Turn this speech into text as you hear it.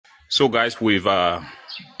So, guys, we've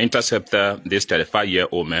intercepted this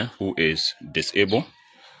 35-year-old man who is disabled.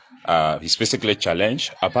 He's physically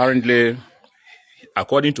challenged. Apparently,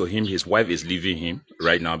 according to him, his wife is leaving him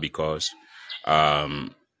right now because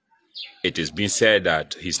it is being said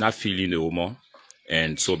that he's not feeling the woman,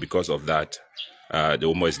 and so because of that, the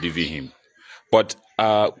woman is leaving him. But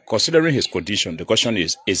considering his condition, the question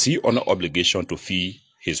is he under obligation to fee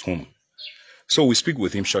his home? So we speak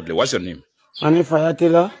with him shortly. What's your name? My name is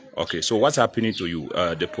Fayatila. Okay, so what's happening to you?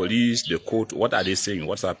 The police, the court, what are they saying?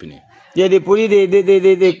 What's happening? Yeah, the police,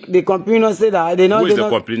 the complainer said that they know. Who is the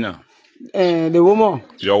complainer? The woman.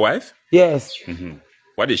 Your wife? Yes. Mm-hmm.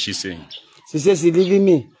 What is she saying? She says she's leaving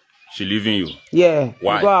me. She leaving you? Yeah.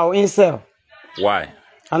 Why? Because I was incel. Why?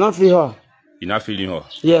 I don't feel her. You're not feeling her?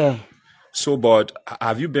 Yeah. So, but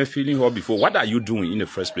have you been feeling her before? What are you doing in the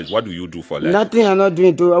first place? What do you do for life? Nothing I'm not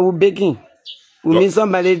doing. I will baking. We need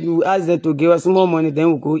somebody to ask them to give us more money, then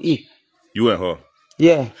we'll go eat. You and her?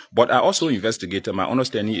 Yeah. But I also investigated. My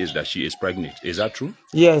understanding is that she is pregnant. Is that true?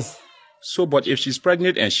 Yes. So, but if she's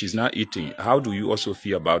pregnant and she's not eating, how do you also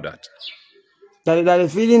feel about that? That the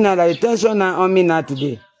feeling now, that the tension now on me now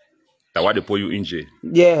today. That why they put you in jail?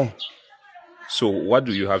 Yeah. So, what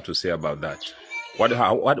do you have to say about that?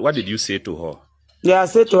 What did you say to her? Yeah, I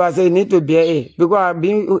said to her, I said, you need to bear it because I've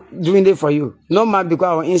been doing it for you. No man, because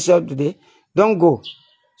I was injured today. Don't go.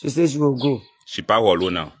 She says she will go. She pack her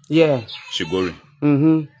alone now? Yeah. She going?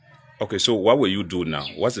 Mm-hmm. Okay, so what will you do now?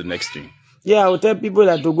 What's the next thing? Yeah, I will tell people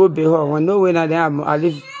that to go bear her. When no way now, then I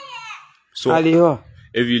leave. So, I leave her.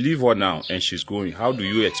 If you leave her now and she's going, how do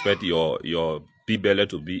you expect your belly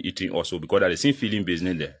to be eating also? Because there's the same feeling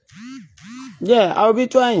business there. Yeah, I will be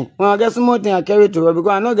trying. When I get some more thing, I carry to her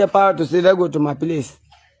because I don't get power to say, let's go to my place.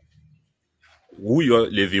 Who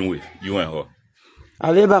you're living with, you and her?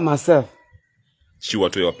 I live by myself. She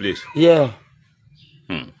was to your place? Yeah.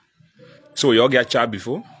 So you all get a child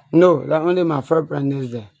before? No, that only my first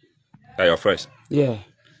pregnancy there. That your first? Yeah.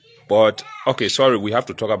 But, okay, sorry, we have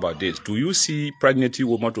to talk about this. Do you see pregnancy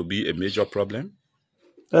woman to be a major problem?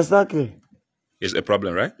 Exactly. It's a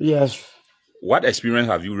problem, right? Yes. What experience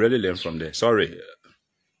have you really learned from there? Sorry.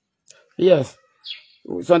 Yes.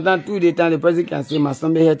 Sometimes 2 days time the person can say my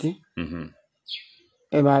stomach hurting. Mm-hmm.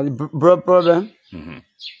 And my blood problem. Mm-hmm.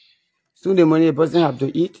 Soon the money the person have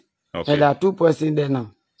to eat. Okay. And there are 2 persons there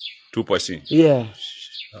now. 2 persons? Yeah.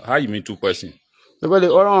 How you mean 2 persons? Because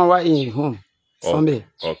the other one was in home. Sunday.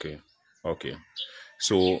 Okay. Okay.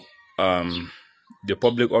 So, the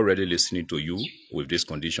public already listening to you with this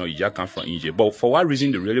condition. You just come from India. But for what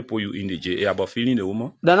reason they really put you in the jail? About feeling the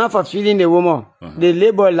woman? They're not for feeling the woman. The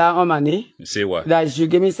labor law on money. Say what? That she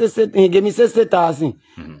gave me 60,000. He gave me 60,000.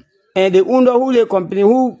 And the owner who the company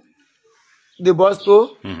who the boss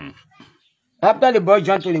told. After the boss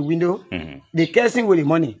jumped to the window, they casing with the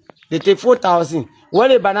money. They take 4,000. What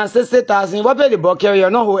they balance 60,000. What pay the boss carry?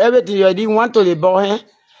 You know who everything you didn't want to the boss.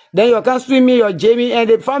 Then you can swim me your Jamie and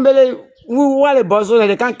the family who want the boss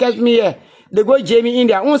they can't catch me here. They go Jamie in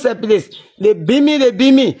their own set place. They beat me,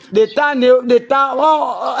 They turn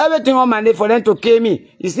everything on Monday for them to kill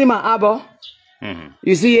me. You see my elbow?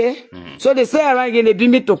 You see, eh? So they say around again, they beat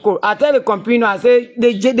me to court. I tell the company, I say,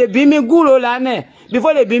 they beat me good,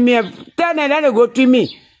 before they beat me, tell them, then they go to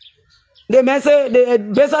me. They may say, they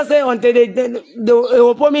better say until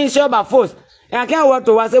they put me in shop by force. And I can't work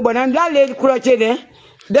to what I say, but then that lady crochet there.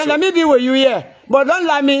 Then let me be with you here. But don't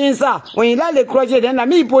let me inside. When you like the crochet, then let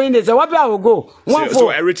me put in there. So what I will go? So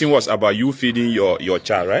everything was about you feeding your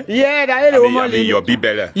child, right? Yeah, that is the woman leave me. Your big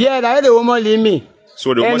belly. Yeah, that is the woman leave me.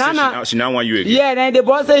 So the woman said she now want you again? Yeah, then the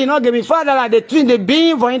boss say, you know, give me father like the twin, the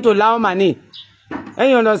being for him to allow money. And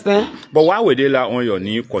you understand? But why would they lie on your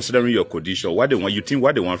knee considering your condition? What they want? You think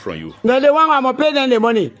what they want from you? No, they want I'm gonna pay them the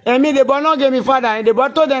money. And me, the boy not give me father, and the boy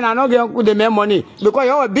told them I not give the man money. Because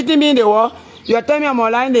you are beating me in the wall. You are telling me I'm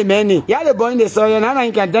online the money. You are the boy in the soil, and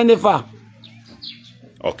I can turn the far.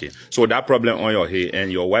 Okay. So that problem on your head,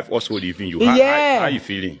 and your wife also leaving you. Yeah. How are you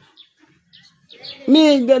feeling?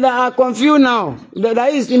 Me, that are confused now.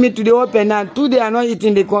 That you see me to the open now. Today I'm not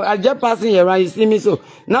eating the. I just passing here and you see me so.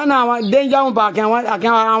 Now I want danger. I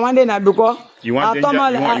want it now because. You want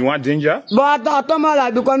danger? You want danger? But I told my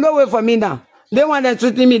life because no way for me now. They want them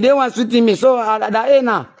shooting me. They want shooting me. So that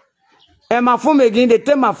now. And my phone again. They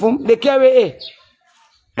take my phone. They carry it.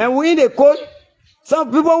 And we in the code.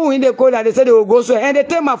 Some people who in the code that they say they will go so and they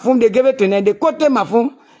take my phone. They give it to them. They code take my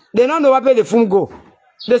phone. They don't know where the phone go.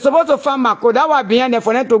 They're supposed to find my code. That was behind them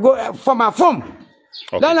for them to go for my phone.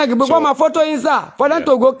 Okay. Then I give my photo inside for them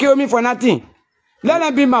to go kill me for nothing. Let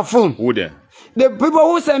them be my phone. Who then? The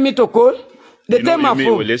people who send me to call, they take my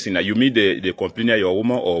phone. Listen, you mean the complainer, your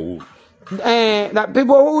woman or who? that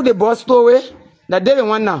people who the boss stole away, that they the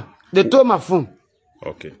one now. They told my phone.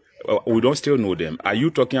 Okay. We don't still know them. Are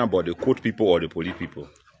you talking about the court people or the police people?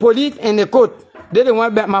 Police and the court. They the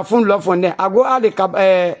one my phone lost from them. I go out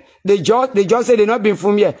the judge say they not been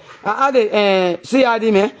from here. I had the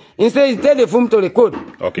CID man. Instead, take the phone to the court.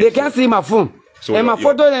 Okay. They can't see my phone. So and my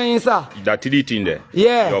photo inside. That it in there.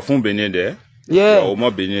 Yeah. Your phone been in there. Yeah. Your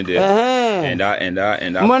home been in there. And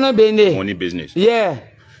that. Money been there. Money business. Yeah.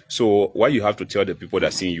 So what you have to tell the people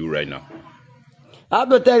that seeing you right now? I have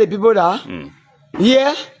to tell the people that.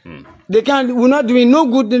 Yeah. They can't. We're not doing no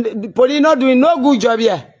good. The police not doing no good job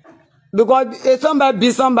here. Because if somebody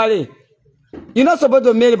beat somebody, you're not supposed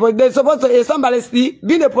to make it, but they're supposed to, if somebody see,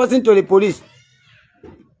 be the person to the police.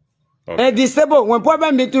 Okay. And disable, when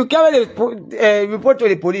problem be to carry the report to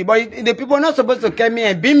the police, but the people are not supposed to carry me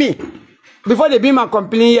and beat me before they beat my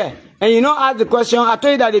complaint here. And you know, ask the question, I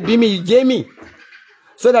told you that they beat me, you gave me.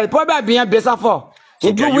 So that the problem being better for. So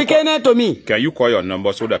you do weekend to me. Can you call your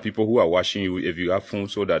number so that people who are watching you, if you have phone,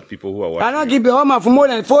 so that people who are watching I don't give you home for more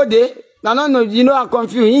than 4 days. I don't know, you know, I'm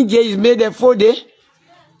confused. In jail is made there 4 days.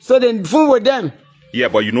 So then phone with them. Yeah,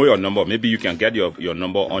 but you know your number. Maybe you can get your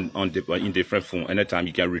number in different phone. Anytime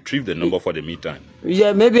you can retrieve the number for the meantime.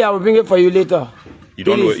 Yeah, maybe I will bring it for you later. You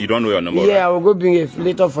don't know your number. Yeah, right? I will go bring it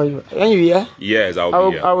later for you. Can you hear? Yes, I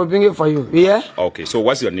will. I will bring it for you. Yeah. Okay. So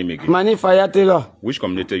what's your name again? My name is Fire Taylor. Which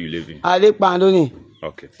community you live in? I live Pandoni.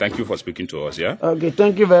 Okay. Thank you for speaking to us. Yeah. Okay.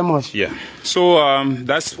 Thank you very much. Yeah. So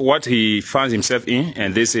that's what he finds himself in,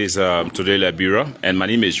 and this is Today Liberia. And my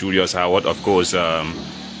name is Julius Howard. Of course.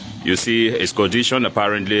 You see his condition,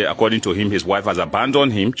 apparently, according to him, his wife has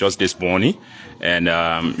abandoned him just this morning. And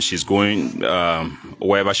she's going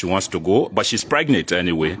wherever she wants to go. But she's pregnant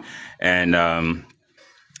anyway. And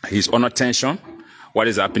he's under tension. What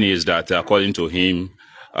is happening is that, according to him,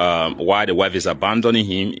 while the wife is abandoning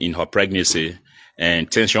him in her pregnancy,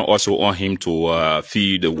 and tension also on him to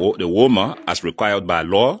feed the woman as required by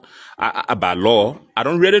law. By law, I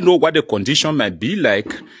don't really know what the condition might be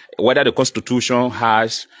like, whether the Constitution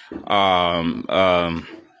has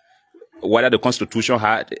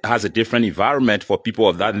a different environment for people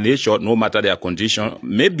of that nature, no matter their condition.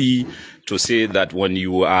 Maybe to say that when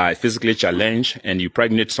you are physically challenged and you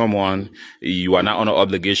pregnant someone, you are not under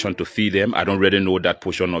obligation to feed them. I don't really know that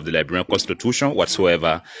portion of the Liberian Constitution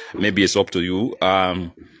whatsoever. Maybe it's up to you.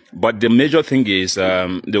 But the major thing is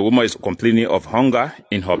the woman is complaining of hunger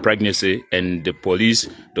in her pregnancy, and the police,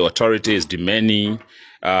 the authority is demanding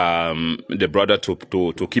the brother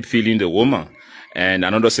to keep feeding the woman. And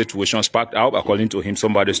another situation sparked out. According to him,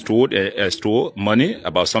 somebody stole money,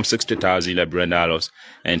 about some 60,000 Liberian dollars,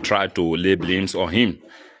 and tried to lay blames on him.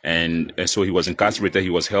 And so he was incarcerated. He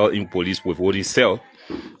was held in police withholding cell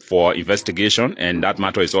for investigation, and that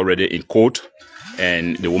matter is already in court,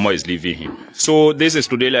 and the woman is leaving him. So this is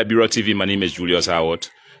Today Liberia TV. My name is Julius Howard.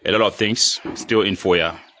 A lot of things still in for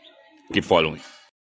you. Keep following.